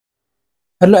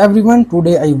Hello everyone,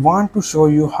 today I want to show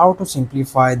you how to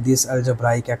simplify this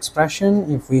algebraic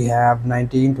expression. If we have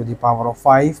 19 to the power of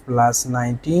 5 plus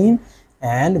 19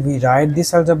 and we write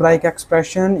this algebraic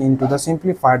expression into the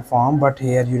simplified form, but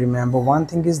here you remember one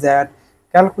thing is that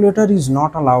calculator is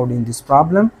not allowed in this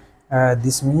problem.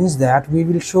 This means that we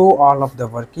will show all of the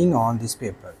working on this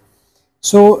paper.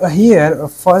 So here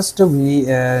first we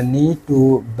need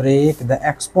to break the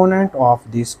exponent of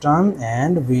this term,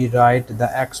 and we write the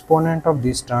exponent of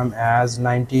this term as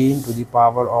 19 to the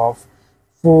power of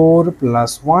 4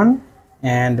 plus 1,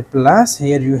 and plus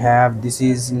here you have this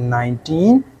is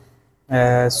 19.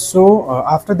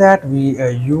 After that we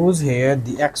use here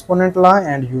the exponent law,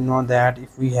 and you know that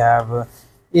if we have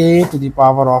a to the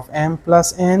power of m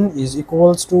plus n is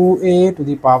equals to a to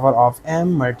the power of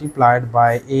m multiplied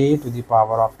by a to the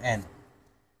power of n.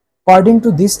 According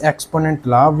to this exponent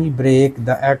law, we break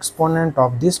the exponent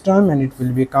of this term and it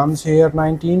will becomes here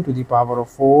 19 to the power of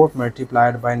 4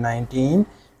 multiplied by 19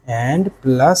 and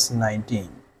plus 19.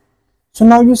 So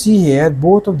now you see here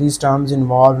both of these terms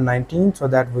involve 19, so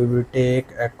that we will take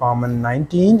a common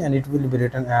 19 and it will be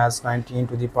written as 19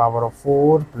 to the power of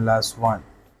 4 plus 1.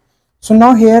 So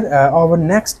now here our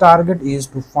next target is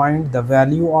to find the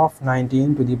value of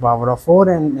 19 to the power of 4,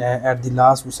 and at the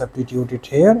last we substitute it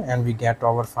here and we get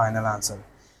our final answer.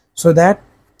 So that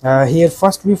here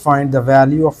first we find the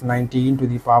value of 19 to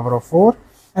the power of 4,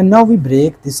 and now we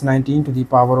break this 19 to the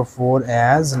power of 4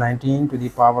 as 19 to the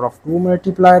power of 2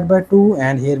 multiplied by 2,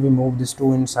 and here we move this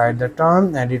 2 inside the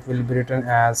term and it will be written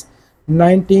as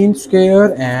 19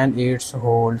 square and its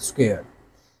whole square.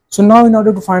 So now in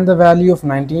order to find the value of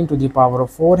 19 to the power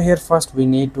of 4, here first we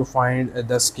need to find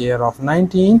the square of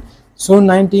 19. So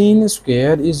 19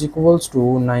 square is equals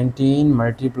to 19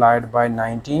 multiplied by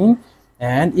 19,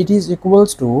 and it is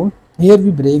equals to, here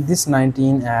we break this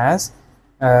 19 as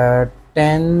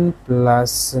 10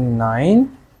 plus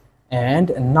 9,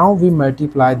 and now we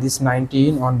multiply this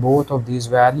 19 on both of these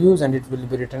values and it will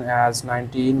be written as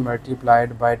 19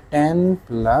 multiplied by 10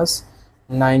 plus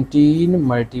 19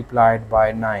 multiplied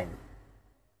by 9.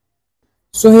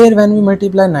 So here when we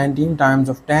multiply 19 times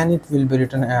of 10, it will be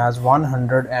written as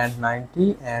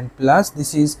 190, and plus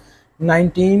this is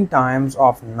 19 times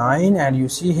of 9, and you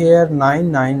see here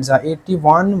 9 nines are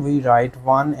 81, we write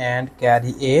 1 and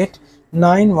carry 8,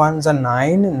 9 ones are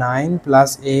 9, 9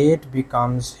 plus 8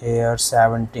 becomes here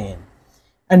 17.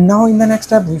 And now in the next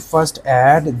step we first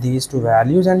add these two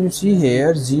values, and you see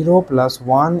here 0 plus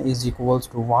 1 is equals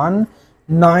to 1,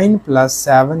 9 plus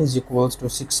 7 is equals to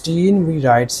 16, we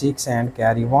write 6 and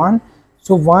carry 1.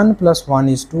 So 1 plus 1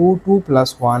 is 2, 2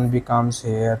 plus 1 becomes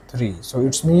here 3. So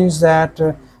it means that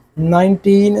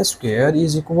 19 square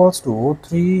is equals to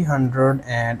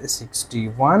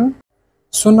 361.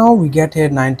 So now we get here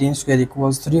 19 square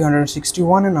equals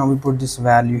 361, and now we put this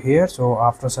value here. So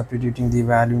after substituting the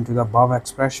value into the above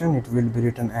expression, it will be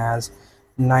written as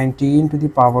 19 to the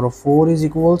power of 4 is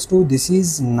equals to, this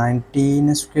is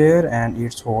 19 square and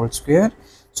its whole square.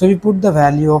 So we put the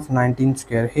value of 19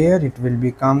 square here, it will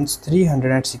becomes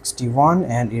 361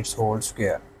 and its whole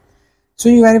square. So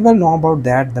you very well know about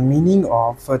that. The meaning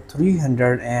of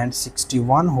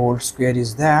 361 whole square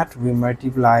is that we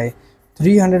multiply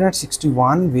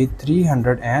 361 with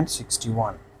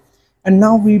 361. And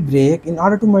now we break in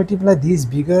order to multiply these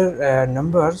bigger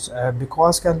numbers,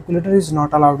 because calculator is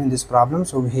not allowed in this problem.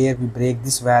 So here we break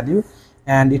this value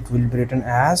and it will be written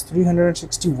as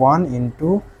 361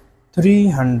 into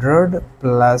 300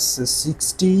 plus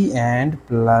 60 and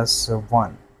plus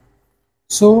 1.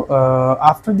 So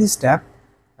after this step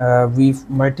we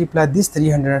multiply this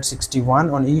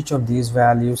 361 on each of these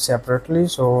values separately.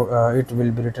 So it will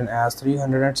be written as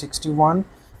 361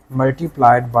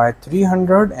 multiplied by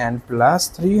 300 and plus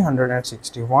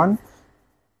 361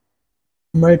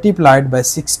 multiplied by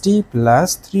 60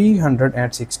 plus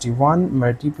 361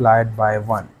 multiplied by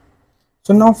 1.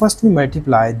 So now first we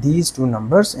multiply these two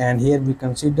numbers, and here we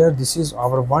consider this is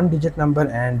our 1-digit number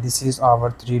and this is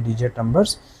our 3-digit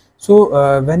numbers.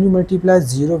 So when you multiply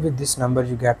 0 with this number,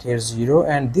 you get here 0,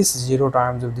 and this 0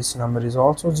 times of this number is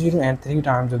also 0, and 3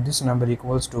 times of this number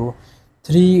equals to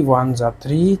 3 ones are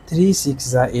 3, 3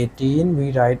 6 are 18,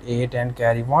 we write 8 and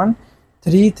carry 1,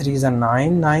 3 3s are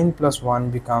 9, 9 plus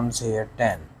 1 becomes here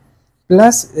 10.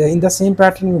 Plus in the same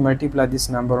pattern we multiply this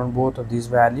number on both of these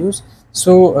values.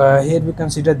 So here we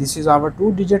consider this is our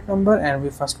 2-digit number, and we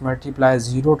first multiply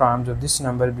 0 times of this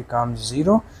number becomes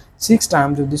 0, 6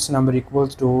 times of this number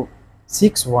equals to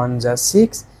 6 ones are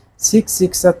 6, 6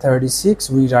 6 are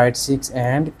 36, we write 6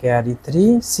 and carry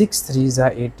 3, 6 3s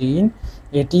are 18,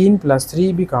 18 plus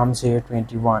 3 becomes here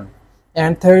 21.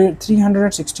 and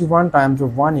 361 times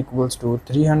of 1 equals to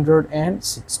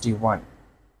 361.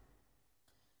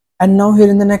 And now here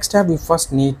in the next step we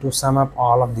first need to sum up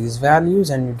all of these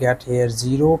values, and you get here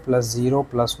 0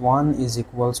 plus 1 is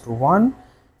equals to 1.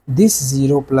 This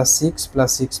 0 plus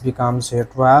 6 becomes here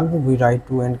 12. We write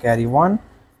 2 and carry 1.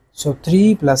 So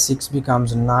 3 plus 6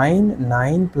 becomes 9.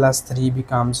 9 plus 3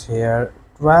 becomes here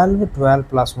 12. 12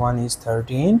 plus 1 is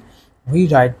 13. We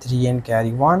write 3 and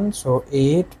carry 1. So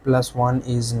 8 plus 1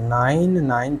 is 9.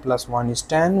 9 plus 1 is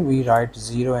 10. We write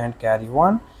 0 and carry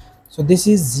 1. So this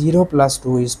is 0 plus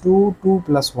 2 is 2. 2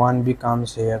 plus 1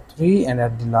 becomes here 3, and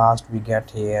at the last we get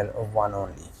here 1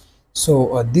 only.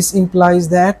 So this implies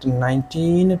that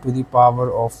 19 to the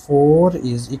power of 4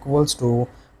 is equals to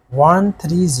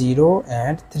 130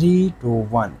 and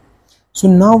 321. So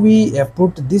now we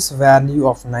put this value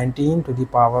of 19 to the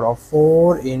power of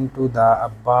 4 into the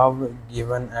above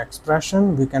given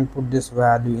expression. We can put this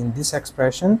value in this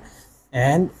expression,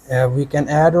 and we can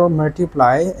add or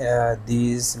multiply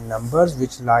these numbers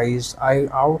which lies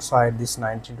outside this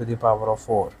 19 to the power of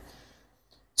 4.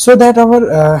 So that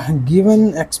our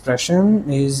given expression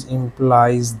is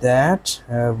implies that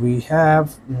we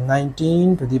have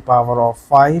 19 to the power of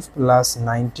 5 plus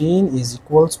 19 is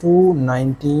equals to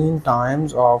 19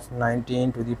 times of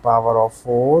 19 to the power of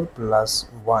 4 plus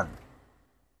 1.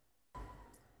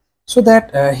 So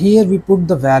that here we put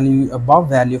the value above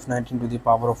value of 19 to the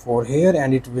power of 4 here,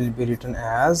 and it will be written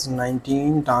as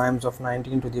 19 times of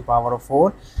 19 to the power of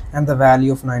 4, and the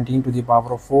value of 19 to the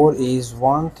power of 4 is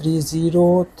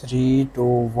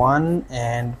 130,321,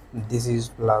 and this is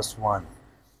plus 1.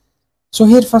 So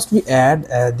here first we add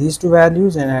these two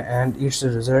values, and its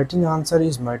resulting answer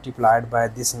is multiplied by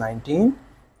this 19.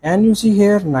 And you see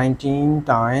here 19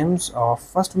 times of,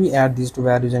 first we add these two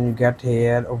values and you get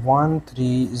here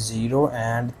 130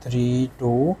 and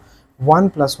 32. 1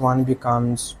 plus 1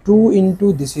 becomes 2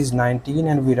 into this is 19,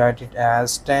 and we write it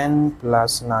as 10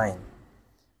 plus 9.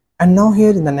 And now here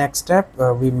in the next step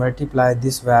we multiply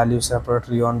this value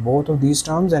separately on both of these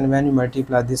terms, and when you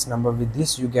multiply this number with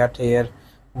this you get here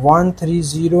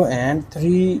 130 and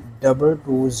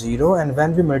 3220, and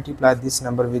when we multiply this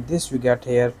number with this you get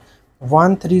here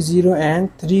 130 and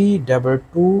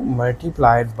 322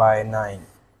 multiplied by 9.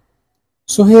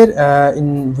 So here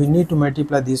we need to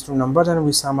multiply these two numbers, and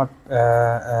we sum up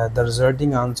the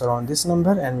resulting answer on this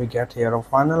number, and we get here a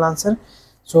final answer.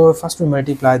 So first we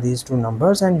multiply these two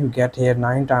numbers, and you get here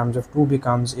 9 times of 2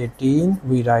 becomes 18.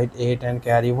 We write 8 and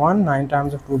carry 1. 9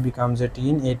 times of 2 becomes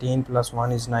 18. 18 plus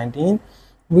 1 is 19.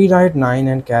 We write 9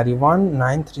 and carry 1.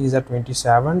 9 3s are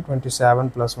 27. 27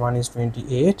 plus 1 is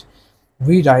 28.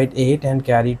 We write 8 and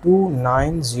carry 2.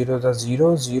 9 0s are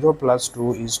 0. 0 plus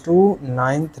 2 is 2.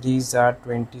 9 3s are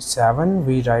 27.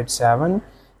 We write 7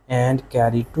 and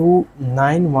carry 2.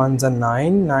 9 1s are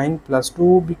 9. 9 plus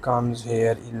 2 becomes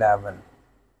here 11.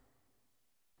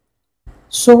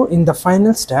 So in the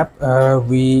final step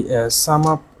we sum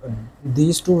up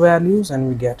these two values, and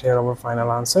we get here our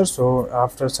final answer. So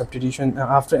after substitution,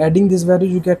 after adding these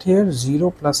values, you get here 0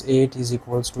 plus 8 is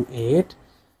equals to 8.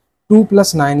 2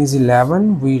 plus 9 is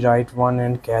 11. We write 1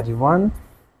 and carry 1.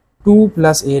 2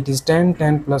 plus 8 is 10.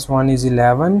 10 plus 1 is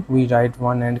 11. We write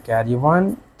 1 and carry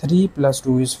 1. 3 plus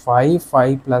 2 is 5.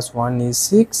 5 plus 1 is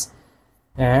 6.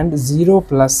 And 0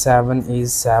 plus 7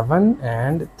 is 7.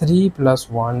 And 3 plus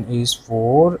 1 is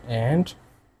 4. And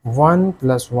 1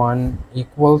 plus 1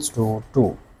 equals to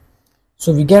 2.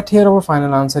 So we get here our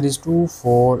final answer is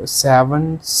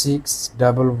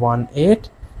 2476118.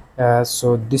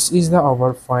 So this is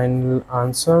our final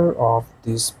answer of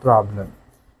this problem.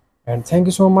 And thank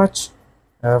you so much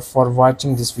for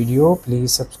watching this video.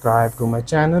 Please subscribe to my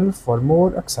channel for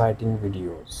more exciting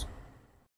videos.